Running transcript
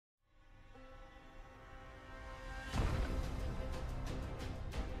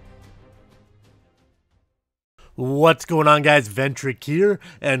What's going on, guys? Ventrick here,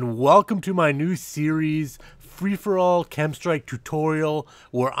 and welcome to my new series, free-for-all KEM Strike tutorial,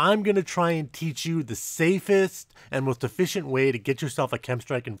 where I'm going to try and teach you the safest and most efficient way to get yourself a KEM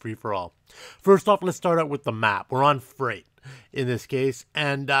Strike in free-for-all. First off, let's start out with the map. We're on Freight in this case,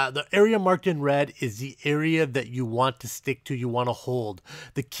 and the area marked in red is the area that you want to stick to, you want to hold.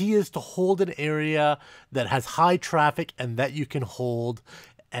 The key is to hold an area that has high traffic and that you can hold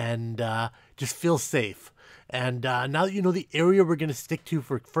and just feel safe. And now that you know the area we're going to stick to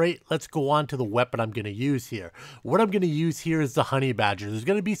for Freight, let's go on to the weapon I'm going to use here. What I'm going to use here is the Honey Badger. There's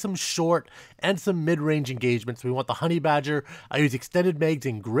going to be some short and some mid-range engagements. We want the Honey Badger. I use extended mags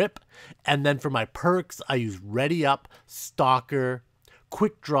and grip. And then for my perks, I use Ready Up, Stalker,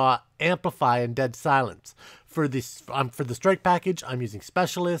 Quick Draw, Amplify, and Dead Silence. For the strike package, I'm using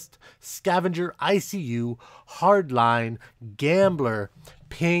Specialist, Scavenger, ICU, Hardline, Gambler,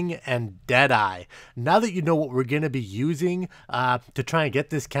 Ping, and Deadeye. Now that you know what we're going to be using to try and get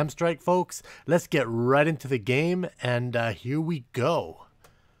this KEM Strike, folks, let's get right into the game, and here we go.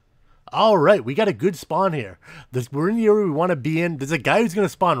 All right, we got a good spawn here. We're in the area we want to be in. There's a guy who's going to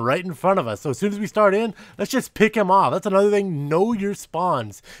spawn right in front of us. So as soon as we start in, let's just pick him off. That's another thing. Know your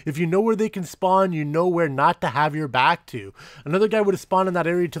spawns. If you know where they can spawn, you know where not to have your back to. Another guy would have spawned in that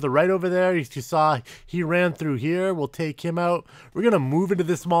area to the right over there. You saw he ran through here. We'll take him out. We're going to move into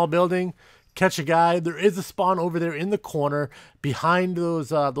this small building. Catch a guy. There is a spawn over there in the corner behind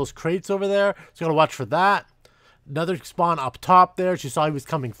those crates over there. So gotta watch for that. Another spawn up top there. She saw he was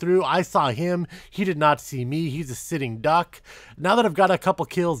coming through. I saw him. He did not see me. He's a sitting duck. Now that I've got a couple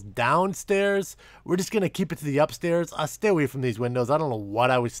kills downstairs, we're just going to keep it to the upstairs. Stay away from these windows. I don't know what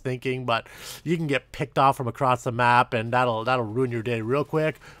I was thinking, but you can get picked off from across the map, and that'll ruin your day real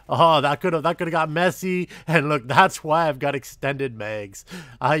quick. Oh, that could have got messy. And look, that's why I've got extended mags.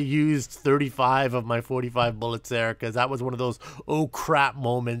 I used 35 of my 45 bullets there because that was one of those oh crap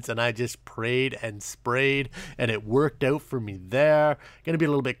moments, and I just prayed and sprayed, and it worked out for me there. Gonna be a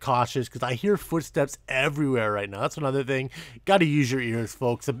little bit cautious because I hear footsteps everywhere right now. That's another thing. Got to use your ears,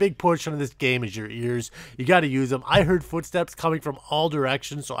 folks. A big portion of this game is your ears. You got to use them. I heard footsteps coming from all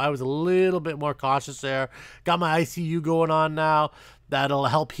directions, so I was a little bit more cautious there. Got my ICU going on now. That'll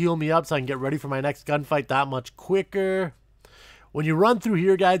help heal me up so I can get ready for my next gunfight that much quicker. When you run through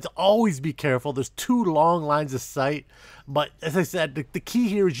here, guys, always be careful. There's two long lines of sight. But as I said, the key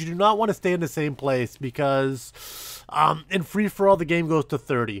here is you do not want to stay in the same place because in free-for-all, the game goes to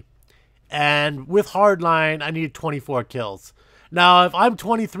 30. And with Hardline, I need 24 kills. Now, if I'm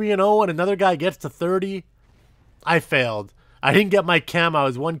 23-0 and another guy gets to 30, I failed. I didn't get my KEM. I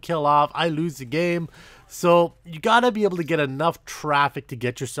was one kill off. I lose the game. So you got to be able to get enough traffic to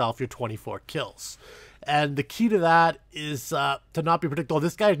get yourself your 24 kills. And the key to that is to not be predictable.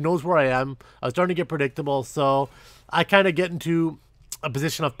 This guy knows where I am. I was starting to get predictable, so I kind of get into a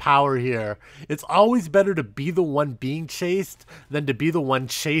position of power here. It's always better to be the one being chased than to be the one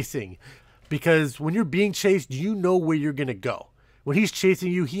chasing. Because when you're being chased, you know where you're going to go. When he's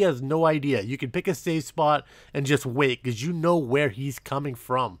chasing you, he has no idea. You can pick a safe spot and just wait because you know where he's coming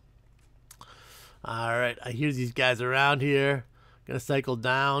from. All right, I hear these guys around here. Gonna cycle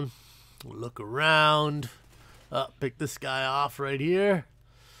down. Look around. Pick this guy off right here.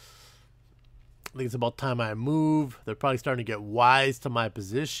 I think it's about time I move. They're probably starting to get wise to my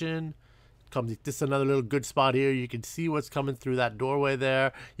position. Comes this another little good spot here. You can see what's coming through that doorway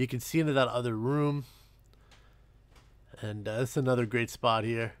there. You can see into that other room. And this is another great spot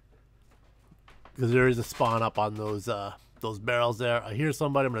here because there is a spawn up on those barrels there. I hear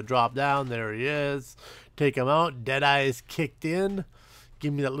somebody. I'm gonna drop down. There he is. Take him out. Deadeye is kicked in.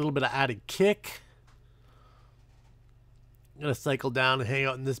 Give me that little bit of added kick. I'm going to cycle down and hang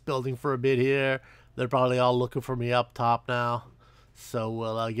out in this building for a bit here. They're probably all looking for me up top now. So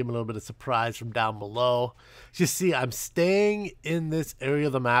we'll give them a little bit of surprise from down below. You see, I'm staying in this area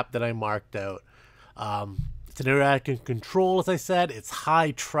of the map that I marked out. It's an area I can control, as I said. It's high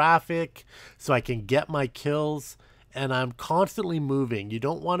traffic, so I can get my kills. And I'm constantly moving. You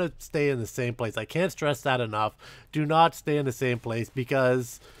don't want to stay in the same place. I can't stress that enough. Do not stay in the same place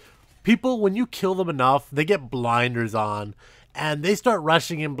because people, when you kill them enough, they get blinders on and they start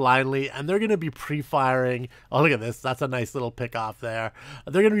rushing in blindly and they're going to be pre-firing. Oh, look at this. That's a nice little pick off there.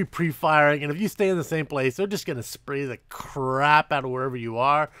 They're going to be pre-firing, and if you stay in the same place, they're just going to spray the crap out of wherever you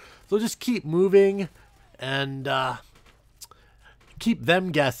are. So just keep moving and keep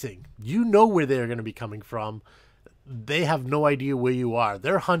them guessing. You know where they're going to be coming from. They have no idea where you are.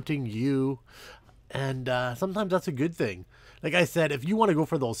 They're hunting you, and sometimes that's a good thing. Like I said, if you want to go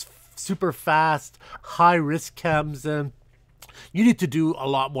for those super fast, high-risk chems, then you need to do a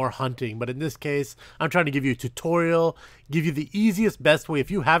lot more hunting. But in this case, I'm trying to give you a tutorial, give you the easiest, best way.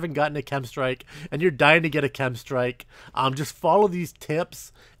 If you haven't gotten a KEM Strike and you're dying to get a KEM Strike, just follow these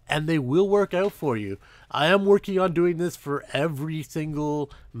tips and they will work out for you. I am working on doing this for every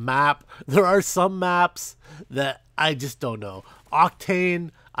single map. There are some maps that I just don't know.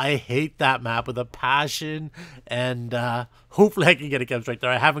 Octane, I hate that map with a passion, and hopefully I can get a KEM Strike there.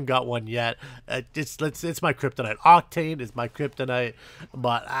 I haven't got one yet. It's my kryptonite. Octane is my kryptonite,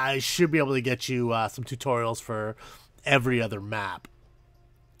 but I should be able to get you some tutorials for every other map.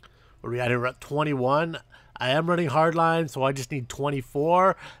 Where we at here? We're at 21. I am running hardline, so I just need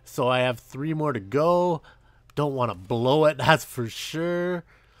 24. So I have 3 more to go. Don't want to blow it, that's for sure.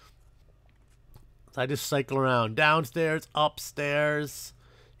 So I just cycle around downstairs, upstairs,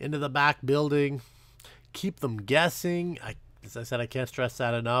 into the back building. Keep them guessing. As I said, I can't stress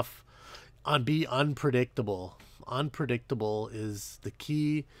that enough. Be unpredictable. Unpredictable is the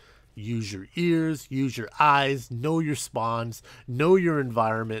key. Use your ears, use your eyes, know your spawns, know your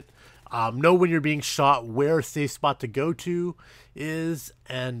environment. Know when you're being shot, where a safe spot to go to is,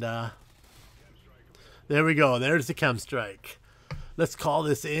 and there we go. There's the KEM Strike. Let's call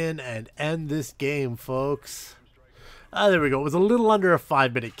this in and end this game, folks. There we go. It was a little under a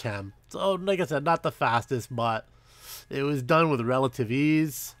 5-minute KEM. So, like I said, not the fastest, but it was done with relative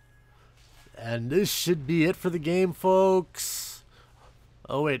ease. And this should be it for the game, folks.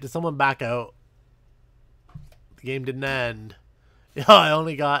 Oh, wait. Did someone back out? The game didn't end. Yeah, I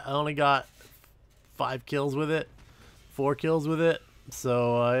only got 5 kills with it, 4 kills with it.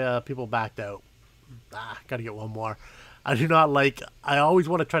 So people backed out. Gotta get one more. I always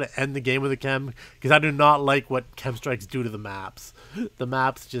want to try to end the game with a KEM because I do not like what KEM Strikes do to the maps. The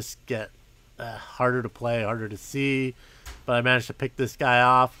maps just get harder to play, harder to see. But I managed to pick this guy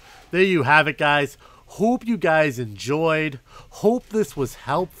off. There you have it, guys. Hope you guys enjoyed. Hope this was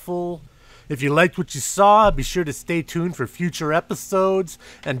helpful. If you liked what you saw, be sure to stay tuned for future episodes,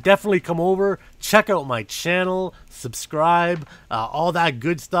 and definitely come over, check out my channel, subscribe, all that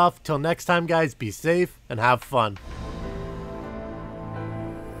good stuff. Till next time, guys, be safe and have fun.